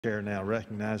Chair now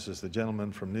recognizes the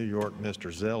gentleman from New York,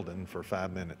 Mr. Zeldin, for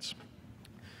 5 minutes.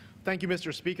 Thank you,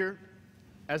 Mr. Speaker.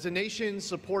 As a nation,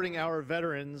 supporting our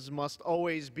veterans must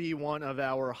always be one of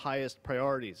our highest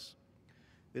priorities.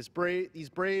 These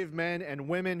brave men and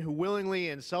women who willingly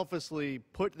and selflessly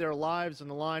put their lives on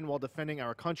the line while defending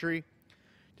our country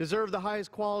deserve the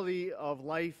highest quality of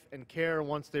life and care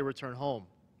once they return home.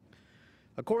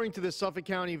 According to the Suffolk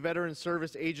County Veterans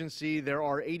Service Agency, there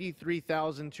are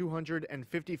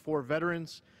 83,254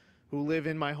 veterans who live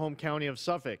in my home county of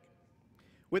Suffolk.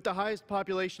 With the highest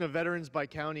population of veterans by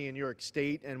county in New York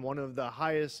State and one of the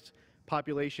highest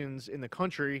populations in the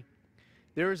country,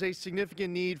 there is a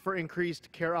significant need for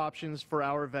increased care options for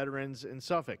our veterans in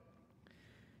Suffolk.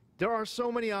 There are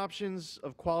so many options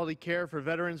of quality care for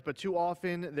veterans, but too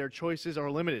often their choices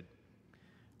are limited.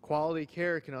 Quality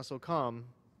care can also come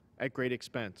at great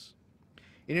expense.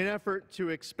 In an effort to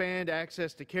expand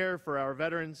access to care for our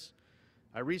veterans,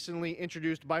 I recently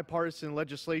introduced bipartisan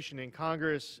legislation in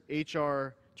Congress,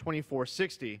 H.R.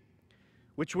 2460,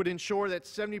 which would ensure that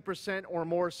 70% or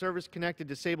more service-connected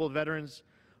disabled veterans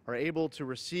are able to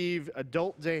receive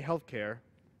adult day health care,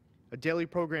 a daily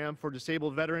program for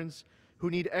disabled veterans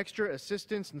who need extra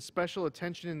assistance and special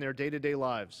attention in their day-to-day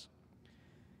lives.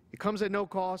 It comes at no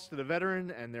cost to the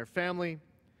veteran and their family,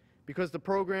 because the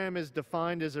program is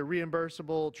defined as a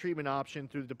reimbursable treatment option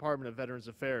through the Department of Veterans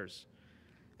Affairs.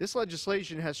 This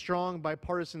legislation has strong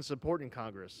bipartisan support in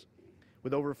Congress,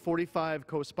 with over 45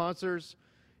 co-sponsors,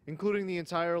 including the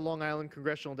entire Long Island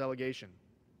congressional delegation.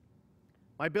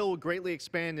 My bill will greatly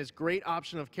expand this great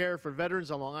option of care for veterans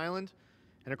on Long Island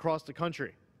and across the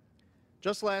country.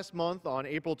 Just last month, on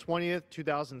April 20th,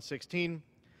 2016,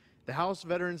 the House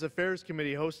Veterans Affairs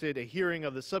Committee hosted a hearing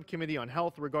of the Subcommittee on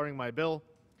Health regarding my bill.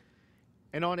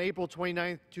 And on April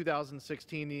 29,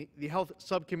 2016, the Health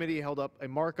Subcommittee held up a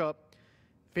markup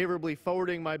favorably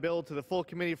forwarding my bill to the full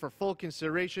committee for full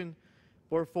consideration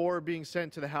before being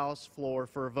sent to the House floor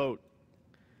for a vote.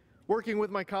 Working with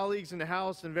my colleagues in the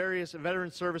House and various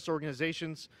veteran service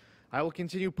organizations, I will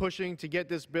continue pushing to get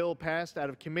this bill passed out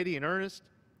of committee in earnest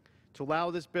to allow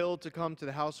this bill to come to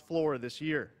the House floor this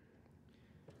year.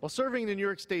 While serving in the New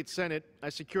York State Senate, I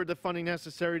secured the funding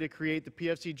necessary to create the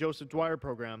PFC Joseph Dwyer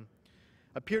program,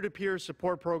 a peer-to-peer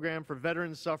support program for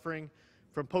veterans suffering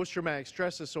from post-traumatic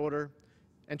stress disorder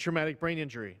and traumatic brain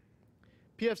injury.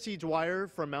 PFC Dwyer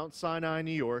from Mount Sinai,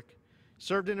 New York,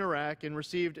 served in Iraq and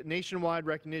received nationwide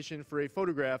recognition for a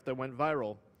photograph that went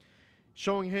viral,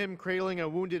 showing him cradling a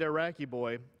wounded Iraqi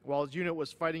boy while his unit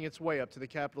was fighting its way up to the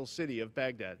capital city of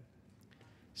Baghdad.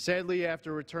 Sadly,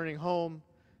 after returning home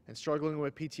and struggling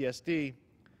with PTSD,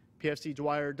 PFC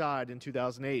Dwyer died in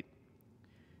 2008.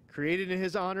 Created in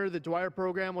his honor, the Dwyer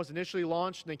program was initially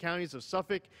launched in the counties of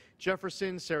Suffolk,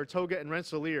 Jefferson, Saratoga, and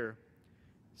Rensselaer.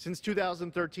 Since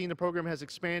 2013, the program has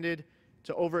expanded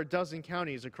to over a dozen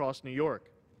counties across New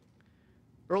York.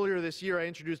 Earlier this year, I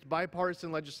introduced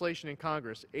bipartisan legislation in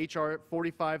Congress, H.R.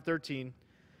 4513,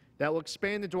 that will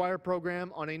expand the Dwyer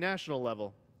program on a national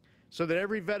level so that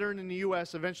every veteran in the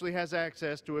U.S. eventually has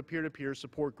access to a peer-to-peer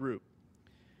support group.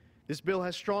 This bill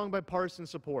has strong bipartisan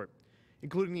support,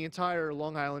 including the entire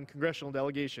Long Island congressional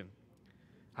delegation.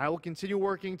 I will continue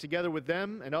working together with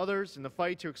them and others in the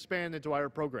fight to expand the Dwyer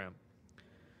program.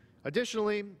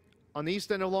 Additionally, on the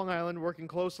east end of Long Island, working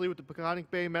closely with the Peconic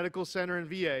Bay Medical Center and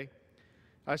VA,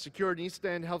 I secured an East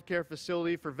End healthcare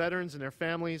facility for veterans and their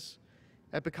families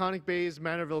at Peconic Bay's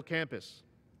Manorville campus.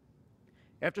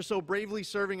 After so bravely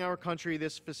serving our country,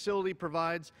 this facility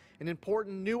provides an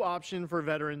important new option for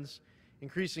veterans,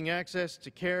 increasing access to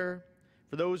care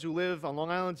for those who live on Long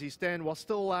Island's East End while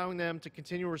still allowing them to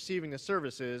continue receiving the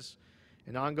services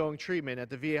and ongoing treatment at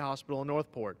the VA hospital in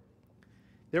Northport.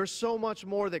 There is so much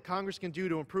more that Congress can do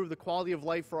to improve the quality of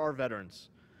life for our veterans.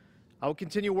 I will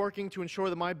continue working to ensure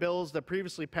that my bills that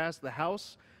previously passed the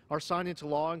House are signed into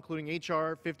law, including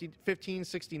H.R.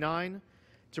 1569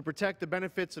 to protect the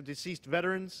benefits of deceased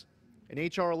veterans, and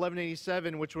H.R.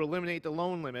 1187, which would eliminate the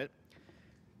loan limit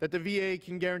that the VA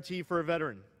can guarantee for a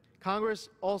veteran. Congress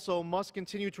also must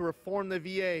continue to reform the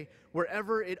VA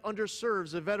wherever it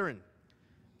underserves a veteran.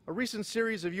 A recent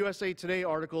series of USA Today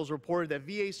articles reported that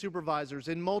VA supervisors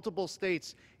in multiple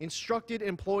states instructed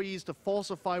employees to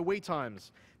falsify wait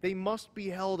times. They must be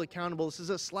held accountable. This is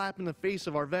a slap in the face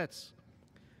of our vets.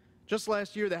 Just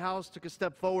last year, the House took a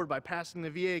step forward by passing the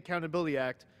VA Accountability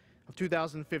Act of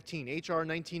 2015, H.R.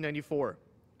 1994,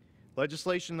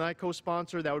 legislation that I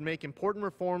co-sponsored that would make important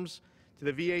reforms to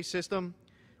the VA system,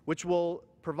 which will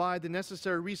provide the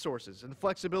necessary resources and the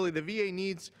flexibility the VA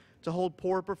needs to hold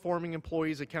poor-performing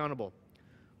employees accountable.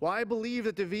 While I believe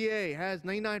that the VA has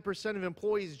 99% of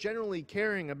employees generally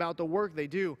caring about the work they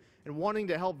do and wanting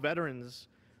to help veterans,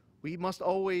 we must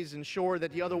always ensure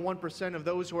that the other 1% of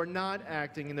those who are not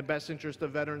acting in the best interest of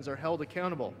veterans are held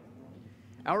accountable.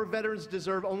 Our veterans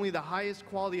deserve only the highest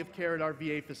quality of care at our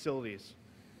VA facilities.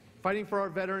 Fighting for our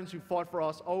veterans who fought for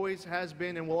us always has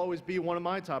been and will always be one of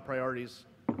my top priorities.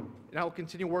 And I will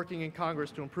continue working in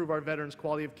Congress to improve our veterans'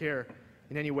 quality of care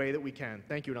in any way that we can.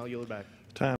 Thank you, and I'll yield it back.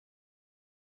 Time.